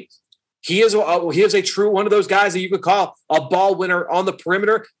debate. He is a true one of those guys that you could call a ball winner on the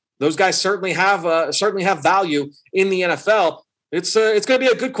perimeter. Those guys certainly have value in the NFL. It's going to be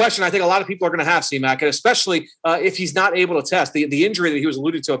a good question. I think a lot of people are going to have, C-Mac, and especially if he's not able to test the injury that he was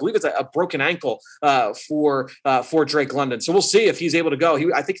alluded to. I believe it's a broken ankle for Drake London. So we'll see if he's able to go.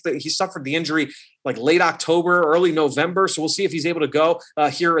 I think that he suffered the injury like late October, early November. So we'll see if he's able to go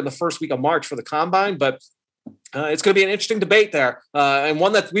here in the first week of March for the combine. But it's going to be an interesting debate there, and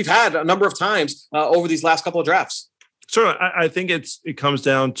one that we've had a number of times over these last couple of drafts. Sure. I think it comes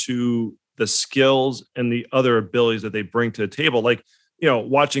down to the skills and the other abilities that they bring to the table. Like,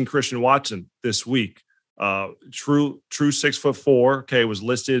 watching Christian Watson this week, true 6'4". Okay. Was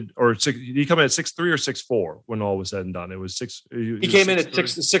listed, or did he come in at 6'3" or 6'4" when all was said and done? It was 6. He came in at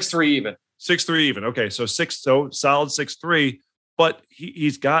 6'3" even. 6'3" even. Okay. So solid 6'3", but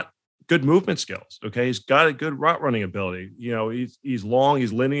he's got good movement skills. Okay. He's got a good route running ability. He's long,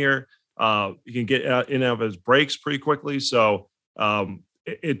 he's linear. He can get in and out of his breaks pretty quickly. So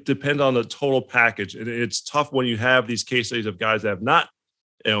it depends on the total package. It's tough when you have these case studies of guys that have not,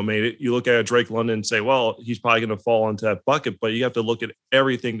 made it. You look at Drake London and say, well, he's probably going to fall into that bucket, but you have to look at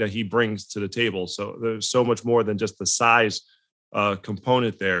everything that he brings to the table. So there's so much more than just the size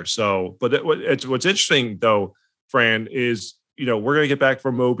component there. So, but what's interesting though, Fran, is we're going to get back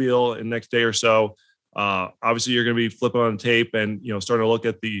from Mobile in the next day or so. Obviously, you're going to be flipping on the tape and, starting to look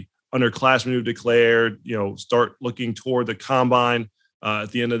at the underclassmen who declared, start looking toward the combine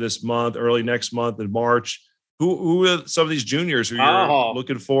at the end of this month, early next month in March. Who are some of these juniors who you're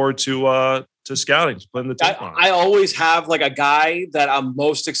looking forward to scouting, putting the tape on? I always have like a guy that I'm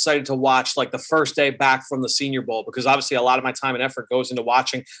most excited to watch, like the first day back from the Senior Bowl, because obviously a lot of my time and effort goes into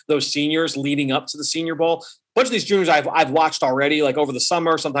watching those seniors leading up to the Senior Bowl. A bunch of these juniors I've watched already, like over the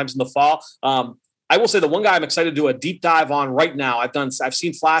summer, sometimes in the fall. I will say the one guy I'm excited to do a deep dive on right now. I've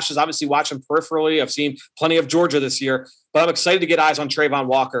seen flashes, obviously watching peripherally. I've seen plenty of Georgia this year, but I'm excited to get eyes on Travon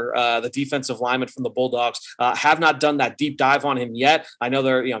Walker, the defensive lineman from the Bulldogs. Have not done that deep dive on him yet. I know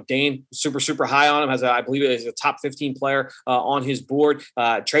Dane super high on him. I believe is a top 15 player on his board.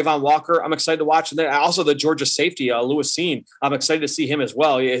 Travon Walker, I'm excited to watch. And then also the Georgia safety, Lewis Cine. I'm excited to see him as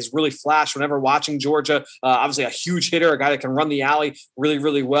well. He has really flashed whenever watching Georgia. Obviously a huge hitter, a guy that can run the alley really,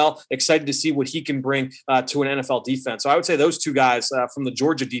 really well. Excited to see what he can bring to an NFL defense. So I would say those two guys from the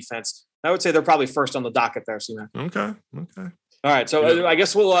Georgia defense, I would say they're probably first on the docket there, C-Man. Okay. All right. So I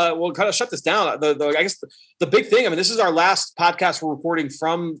guess we'll kind of shut this down. I guess the big thing, this is our last podcast we're recording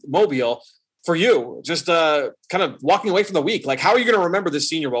from Mobile. For you, just kind of walking away from the week, like how are you going to remember this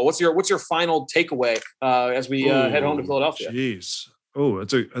Senior Bowl? What's your final takeaway as we head home to Philadelphia? Jeez. Oh,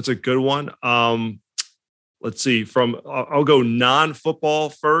 that's a good one. Let's see. I'll go non-football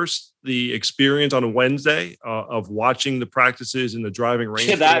first. The experience on a Wednesday of watching the practices in the driving range.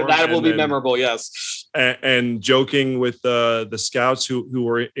 Yeah, that will be memorable. Yes. And joking with the scouts who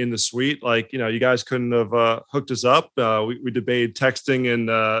were in the suite, like, you guys couldn't have hooked us up. We debated texting and,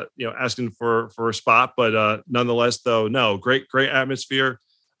 asking for a spot, but nonetheless, though, no, great atmosphere.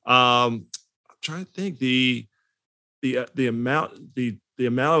 I'm trying to think the amount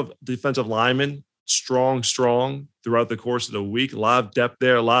of defensive linemen, strong throughout the course of the week. A lot of depth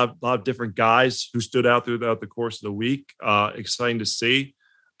there, a lot of different guys who stood out throughout the course of the week. Exciting to see.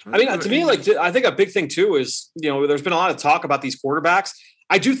 To me, I think a big thing too is, there's been a lot of talk about these quarterbacks.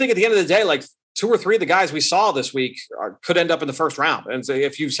 I do think at the end of the day, like 2 or 3 of the guys we saw this week could end up in the first round. And so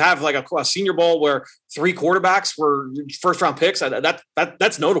if you have like a Senior Bowl where 3 quarterbacks were first round picks,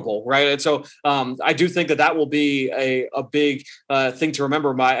 that's notable, right? And so I do think that will be a big thing to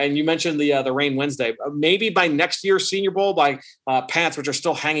remember. And you mentioned the rain Wednesday. Maybe by next year's Senior Bowl, by pants which are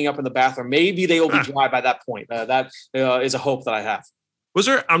still hanging up in the bathroom, maybe they will be dry by that point. That is a hope that I have.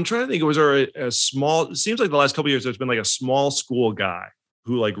 I'm trying to think, was there a small? It seems like the last couple of years there's been like a small school guy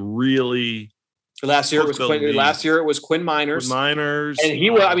who like really. Last year it was Quinn Miners. And he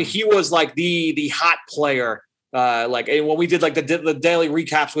was like the hot player. And when we did like the daily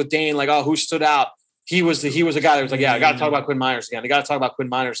recaps with Dane, like, who stood out? He was a guy that was like, I got to talk about Quinn Miners again.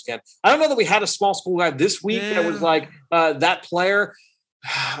 I don't know that we had a small school guy this week that was like that player.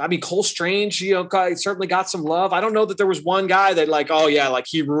 Cole Strange, certainly got some love. I don't know that there was one guy that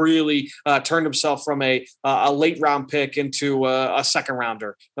he really turned himself from a late round pick into a second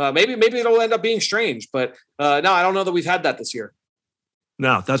rounder. Maybe it'll end up being Strange, but no, I don't know that we've had that this year.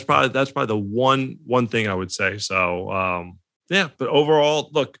 No, that's probably the one thing I would say. So but overall,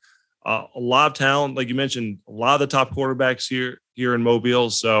 look, a lot of talent, like you mentioned, a lot of the top quarterbacks here in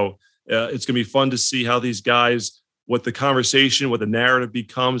Mobile. So it's going to be fun to see how these guys. What the narrative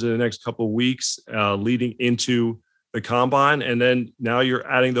becomes in the next couple of weeks leading into the combine. And then now you're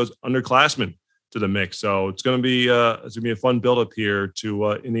adding those underclassmen to the mix. So it's going to be a fun buildup here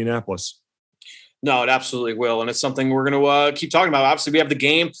to Indianapolis. No, it absolutely will. And it's something we're going to keep talking about. Obviously, we have the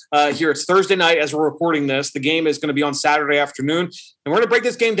game here. It's Thursday night as we're recording this. The game is going to be on Saturday afternoon. And we're going to break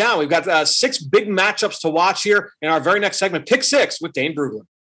this game down. We've got 6 big matchups to watch here in our very next segment, Pick 6 with Dane Brugler.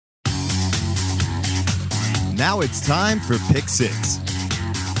 Now it's time for Pick 6.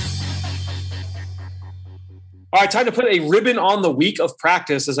 All right, time to put a ribbon on the week of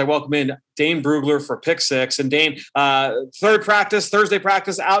practice as I welcome in Dane Brugler for Pick 6. And Dane, Thursday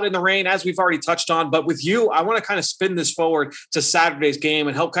practice out in the rain, as we've already touched on. But with you, I want to kind of spin this forward to Saturday's game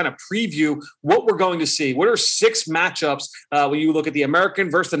and help kind of preview what we're going to see. What are 6 matchups when you look at the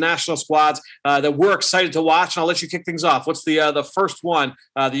American versus the national squads that we're excited to watch? And I'll let you kick things off. What's the first one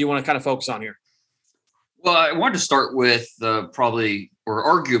that you want to kind of focus on here? Well, I wanted to start with probably or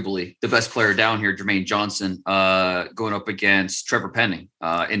arguably the best player down here, Jermaine Johnson, going up against Trevor Penning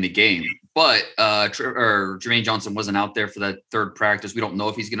in the game. But Jermaine Johnson wasn't out there for that third practice. We don't know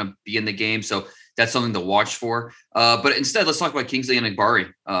if he's going to be in the game. So that's something to watch for. But instead, let's talk about Kingsley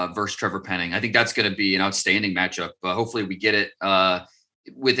Enagbare versus Trevor Penning. I think that's going to be an outstanding matchup. Hopefully we get it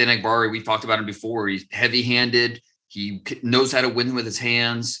with Enagbare. We've talked about him before. He's heavy-handed. He knows how to win with his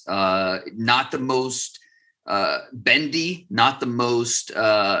hands. Not the most bendy, not the most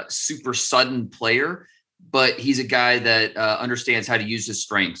super sudden player, but he's a guy that understands how to use his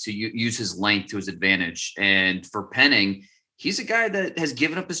strengths, to use his length to his advantage. And for Penning, he's a guy that has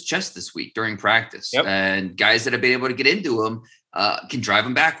given up his chest this week during practice. Yep. And guys that have been able to get into him can drive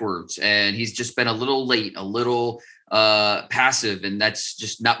him backwards. And he's just been a little late, a little passive, and that's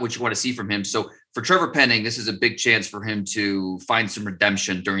just not what you want to see from him. So for Trevor Penning, this is a big chance for him to find some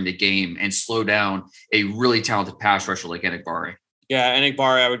redemption during the game and slow down a really talented pass rusher like Enagbare. Yeah,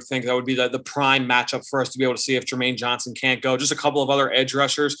 Enagbare, I would think that would be the prime matchup for us to be able to see if Jermaine Johnson can't go. Just a couple of other edge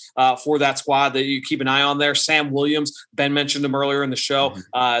rushers for that squad that you keep an eye on there. Sam Williams, Ben mentioned him earlier in the show.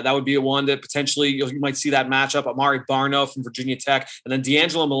 That would be one that potentially you might see that matchup. Amari Barno from Virginia Tech, and then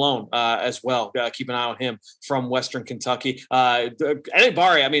D'Angelo Malone as well. Keep an eye on him from Western Kentucky.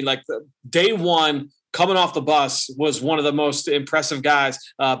 Enagbare, I mean, like day one, coming off the bus, was one of the most impressive guys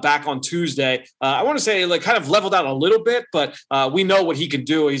back on Tuesday. I want to say like kind of leveled out a little bit, but we know what he can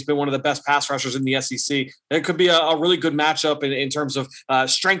do. He's been one of the best pass rushers in the SEC. It could be a really good matchup in terms of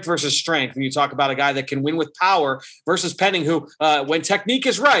strength versus strength. When you talk about a guy that can win with power versus Penning, who when technique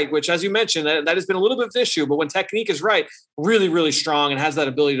is right, which as you mentioned, that has been a little bit of an issue, but when technique is right, really, really strong and has that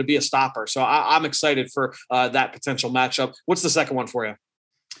ability to be a stopper. So I'm excited for that potential matchup. What's the second one for you?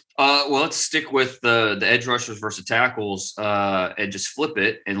 Well, let's stick with the edge rushers versus tackles and just flip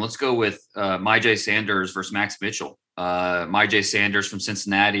it. And let's go with Myjai Sanders versus Max Mitchell. Myjai Sanders from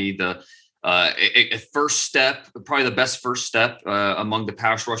Cincinnati, a first step, probably the best first step among the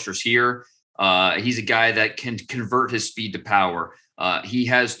pass rushers here. He's a guy that can convert his speed to power. He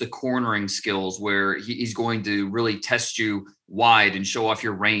has the cornering skills where he's going to really test you wide and show off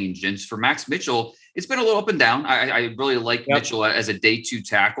your range. And for Max Mitchell, it's been a little up and down. I really like Mitchell as a day two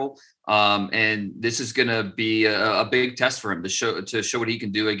tackle. And this is going to be a big test for him to show what he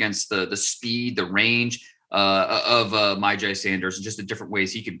can do against the speed, the range of Myjai Sanders, and just the different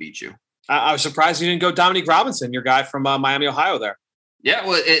ways he can beat you. I was surprised you didn't go Dominique Robinson, your guy from Miami, Ohio there. Yeah,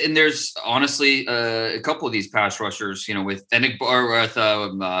 well, and there's honestly a couple of these pass rushers, with Enagbare, with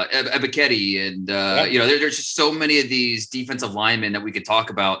Ebiketie, and there's just so many of these defensive linemen that we could talk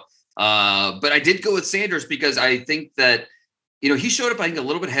about. But I did go with Sanders because I think that, he showed up, I think, a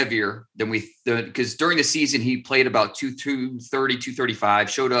little bit heavier than because during the season he played about 230,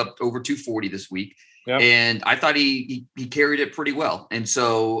 235, showed up over 240 this week. Yep. And I thought he carried it pretty well. And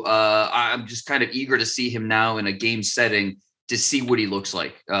so I'm just kind of eager to see him now in a game setting to see what he looks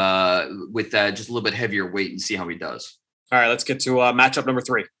like with just a little bit heavier weight and see how he does. All right, let's get to matchup number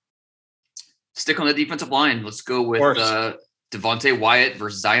 3. Stick on the defensive line. Let's go with Devontae Wyatt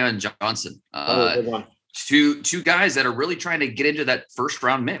versus Zion Johnson. Good one. Two guys that are really trying to get into that first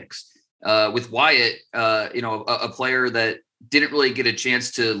round mix. With Wyatt, a player that didn't really get a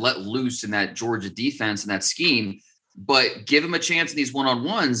chance to let loose in that Georgia defense and that scheme, but give him a chance in these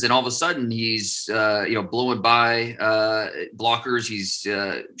one-on-ones, and all of a sudden he's blowing by blockers, he's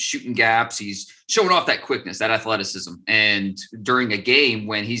shooting gaps, he's showing off that quickness, that athleticism. And during a game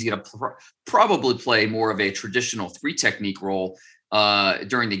when he's going to probably play more of a traditional 3 technique role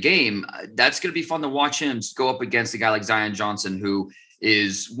during the game, that's going to be fun to watch him go up against a guy like Zion Johnson, who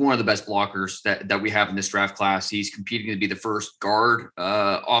is one of the best blockers that we have in this draft class. He's competing to be the first guard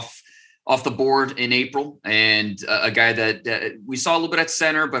off the board in April, and a guy that we saw a little bit at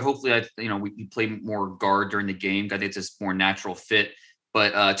center, but hopefully, we play more guard during the game. I think it's just more natural fit.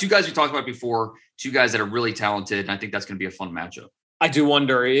 But 2 guys we talked about before, 2 guys that are really talented, and I think that's going to be a fun matchup. I do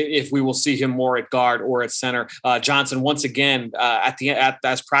wonder if we will see him more at guard or at center. Johnson, once again,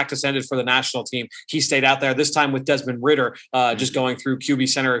 as practice ended for the national team, he stayed out there, this time with Desmond Ridder, just going through QB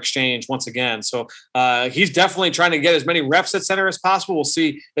center exchange once again. So he's definitely trying to get as many reps at center as possible. We'll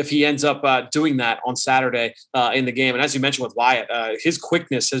see if he ends up doing that on Saturday in the game. And as you mentioned with Wyatt, his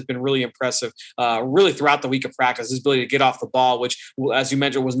quickness has been really impressive, really throughout the week of practice, his ability to get off the ball, which, as you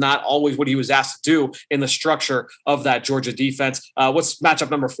mentioned, was not always what he was asked to do in the structure of that Georgia defense. What's matchup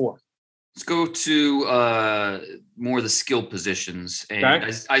number 4? Let's go to more of the skill positions. And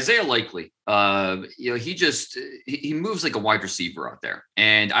Isaiah Likely, he moves like a wide receiver out there.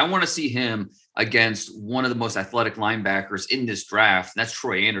 And I want to see him against one of the most athletic linebackers in this draft. And that's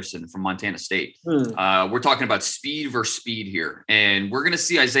Troy Anderson from Montana State. We're talking about speed versus speed here. And we're going to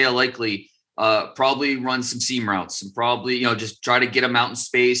see Isaiah Likely probably run some seam routes and probably, just try to get him out in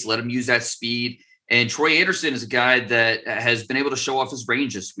space, let him use that speed. And Troy Anderson is a guy that has been able to show off his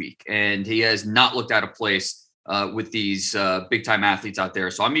range this week, and he has not looked out of place with these big-time athletes out there.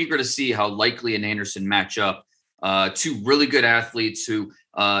 So I'm eager to see how Likely and Anderson match up. 2 really good athletes who,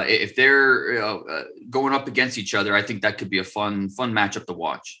 if they're going up against each other, I think that could be a fun matchup to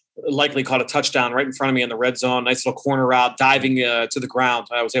watch. likely caught a touchdown right in front of me in the red zone. Nice little corner route, diving to the ground.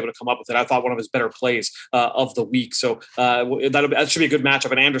 I was able to come up with it. I thought one of his better plays of the week. So that should be a good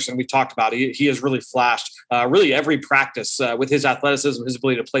matchup. And Anderson, we talked about, he has really flashed really every practice with his athleticism, his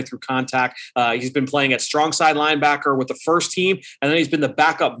ability to play through contact. He's been playing at strong side linebacker with the first team, and then he's been the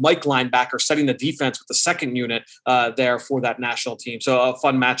backup Mike linebacker, setting the defense with the second unit there for that national team. So a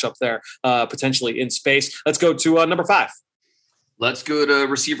fun matchup there, potentially in space. Let's go to number 5. Let's go to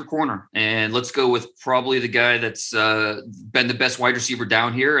receiver corner, and let's go with probably the guy that's been the best wide receiver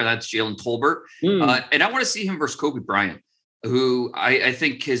down here, and that's Jalen Tolbert. And I want to see him versus Kobe Bryant, who I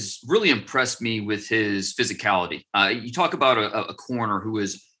think has really impressed me with his physicality. You talk about a corner who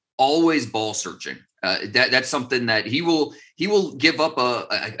is always ball searching. That's something that he will give up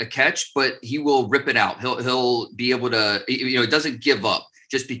a catch, but he will rip it out. He'll be able to, it doesn't give up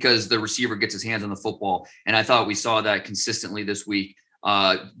just because the receiver gets his hands on the football. And I thought we saw that consistently this week.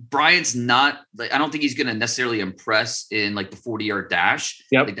 Bryant's not, I don't think he's going to necessarily impress in like the 40-yard dash.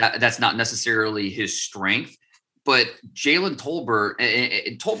 Yep. That's not necessarily his strength, but Jalen Tolbert,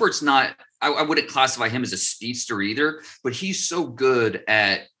 Tolbert's not, I wouldn't classify him as a speedster either, but he's so good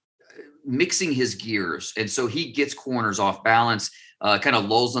at mixing his gears. And so he gets corners off balance, kind of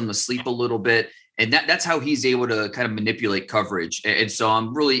lulls them to sleep a little bit. And that's how he's able to kind of manipulate coverage. And so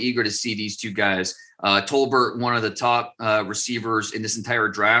I'm really eager to see these two guys. Tolbert, one of the top receivers in this entire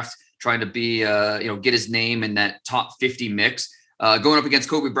draft, trying to be, get his name in that top 50 mix, going up against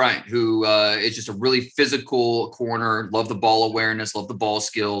Kobe Bryant, who is just a really physical corner. Love the ball awareness, love the ball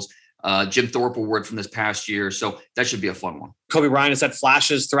skills. Jim Thorpe award from this past year. So that should be a fun one. Kobe Bryant has had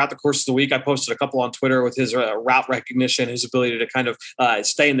flashes throughout the course of the week. I posted a couple on Twitter with his route recognition, his ability to kind of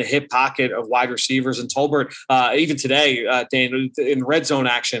stay in the hip pocket of wide receivers. And Tolbert, even today, Dane, in red zone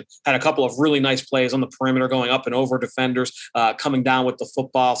action, had a couple of really nice plays on the perimeter, going up and over defenders, coming down with the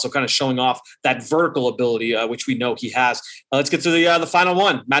football. So kind of showing off that vertical ability, which we know he has. Let's get to the final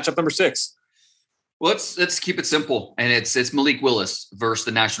one, matchup number 6. Well, let's keep it simple, and it's Malik Willis versus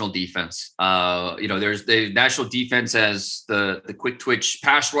the national defense. There's the national defense as the quick twitch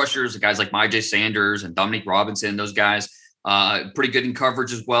pass rushers, the guys like Myjai Sanders and Dominique Robinson. Those guys pretty good in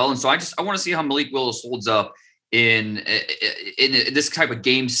coverage as well. And so I want to see how Malik Willis holds up in this type of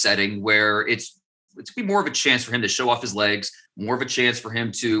game setting where it's going to be more of a chance for him to show off his legs, more of a chance for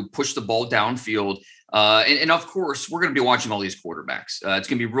him to push the ball downfield. And of course, we're going to be watching all these quarterbacks. It's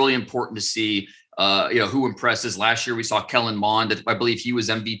going to be really important to see who impresses. Last year, we saw Kellen Mond. I believe he was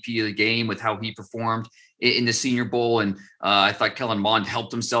MVP of the game with how he performed in the Senior Bowl. And I thought Kellen Mond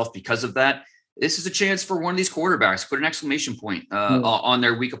helped himself because of that. This is a chance for one of these quarterbacks to put an exclamation point on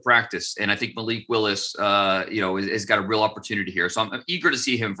their week of practice. And I think Malik Willis, has got a real opportunity here. So I'm eager to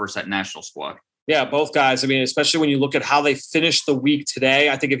see him versus that national squad. Yeah, both guys. I mean, especially when you look at how they finished the week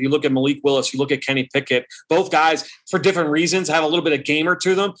today. I think if you look at Malik Willis, you look at Kenny Pickett, both guys, for different reasons, have a little bit of gamer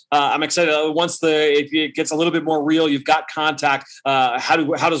to them. I'm excited. Once it gets a little bit more real, you've got contact. How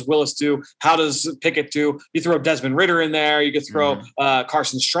does Willis do? How does Pickett do? You throw Desmond Ridder in there. You could throw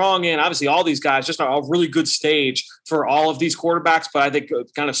Carson Strong in. Obviously, all these guys, just a really good stage for all of these quarterbacks. But I think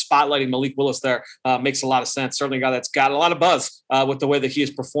kind of spotlighting Malik Willis there makes a lot of sense. Certainly a guy that's got a lot of buzz with the way that he has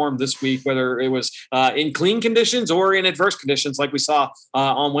performed this week, whether it was in clean conditions or in adverse conditions like we saw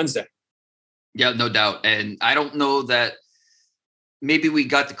on Wednesday. Yeah, no doubt. And I don't know that maybe we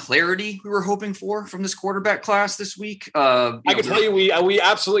got the clarity we were hoping for from this quarterback class this week. I can tell you we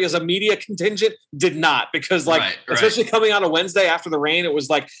absolutely, as a media contingent, did not, because especially coming out of Wednesday after the rain, it was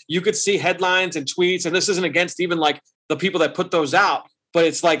like you could see headlines and tweets, and this isn't against even like the people that put those out, but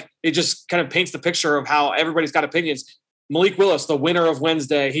it's like it just kind of paints the picture of how everybody's got opinions. Malik Willis, the winner of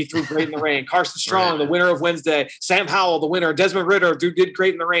Wednesday, he threw great in the rain. Carson Strong, the winner of Wednesday. Sam Howell, the winner. Desmond Ridder, dude, did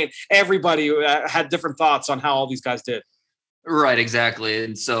great in the rain. Everybody had different thoughts on how all these guys did. Right, exactly.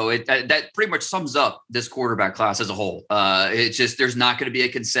 And so that pretty much sums up this quarterback class as a whole. It's just there's not going to be a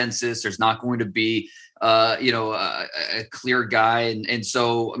consensus. There's not going to be a clear guy. And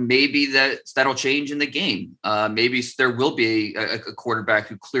so maybe that'll change in the game. Maybe there will be a quarterback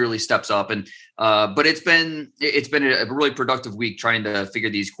who clearly steps up. And but it's been a really productive week trying to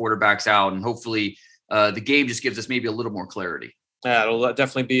figure these quarterbacks out. And hopefully the game just gives us maybe a little more clarity. Yeah, it'll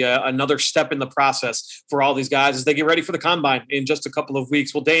definitely be another step in the process for all these guys as they get ready for the combine in just a couple of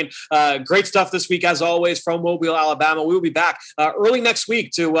weeks. Well, Dane, great stuff this week, as always, from Mobile, Alabama. We will be back early next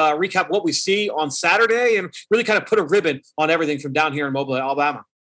week to recap what we see on Saturday and really kind of put a ribbon on everything from down here in Mobile, Alabama.